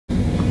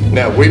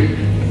Now, we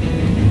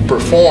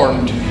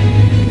performed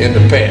in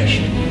the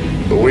past,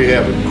 but we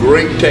have a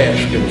great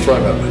task in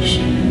front of us.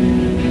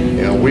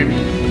 You know, we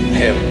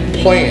have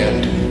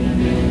planned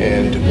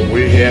and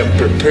we have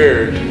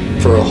prepared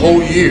for a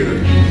whole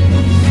year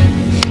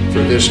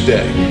for this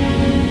day.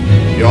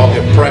 Y'all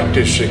have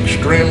practiced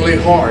extremely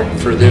hard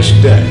for this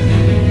day.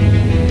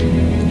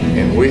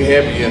 And we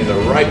have you in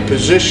the right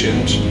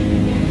positions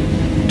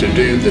to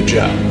do the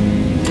job.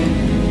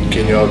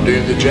 Can y'all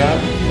do the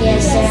job?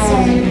 Yes, sir.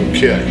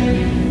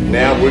 Okay.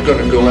 Now we're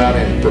going to go out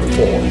and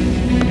perform.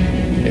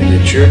 And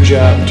it's your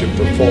job to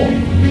perform,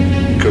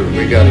 because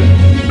we got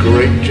a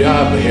great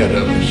job ahead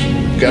of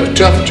us. Got a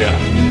tough job,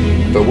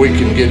 but we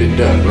can get it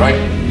done, right?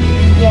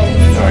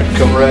 Yes. All right,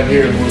 come right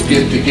here and we'll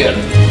get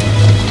together.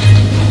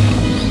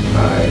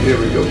 All right, here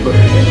we go. Put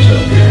our hands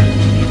up here.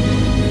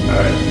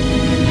 All right.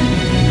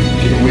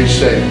 Can we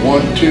say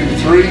 1, 2,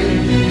 3,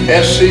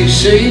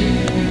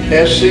 SCC,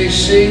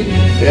 SCC,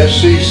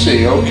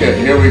 SCC. Okay,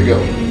 here we go.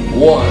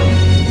 1,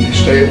 you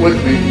say it with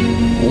me.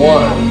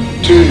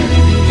 1, 2,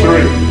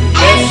 3.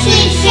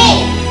 SCC,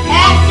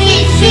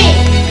 SCC,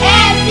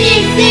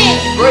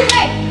 SCC.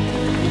 Great.